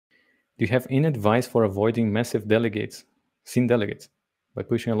Do you have any advice for avoiding massive delegates, scene delegates? By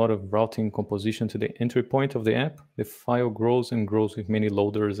pushing a lot of routing composition to the entry point of the app, the file grows and grows with many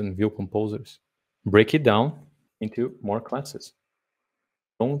loaders and view composers. Break it down into more classes.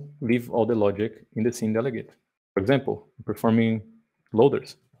 Don't leave all the logic in the scene delegate. For example, performing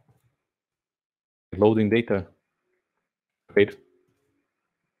loaders, loading data, create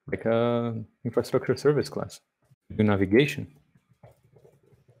like a infrastructure service class. Do navigation,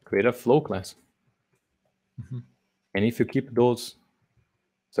 create a flow class. And if you keep those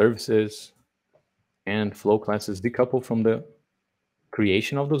services and flow classes decoupled from the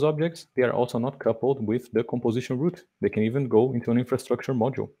creation of those objects, they are also not coupled with the composition root. They can even go into an infrastructure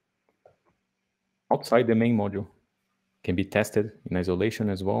module outside the main module. Can be tested in isolation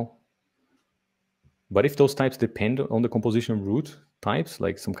as well. But if those types depend on the composition root types,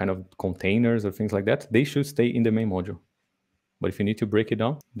 like some kind of containers or things like that, they should stay in the main module. But if you need to break it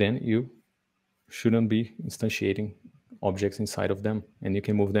down, then you shouldn't be instantiating objects inside of them, and you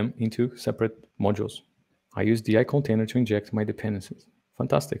can move them into separate modules. I use the iContainer to inject my dependencies.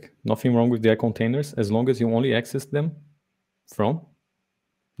 Fantastic. Nothing wrong with the iContainers as long as you only access them from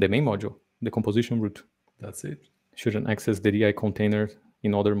the main module, the composition root. That's it. Shouldn't access the DI container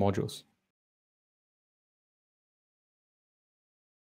in other modules.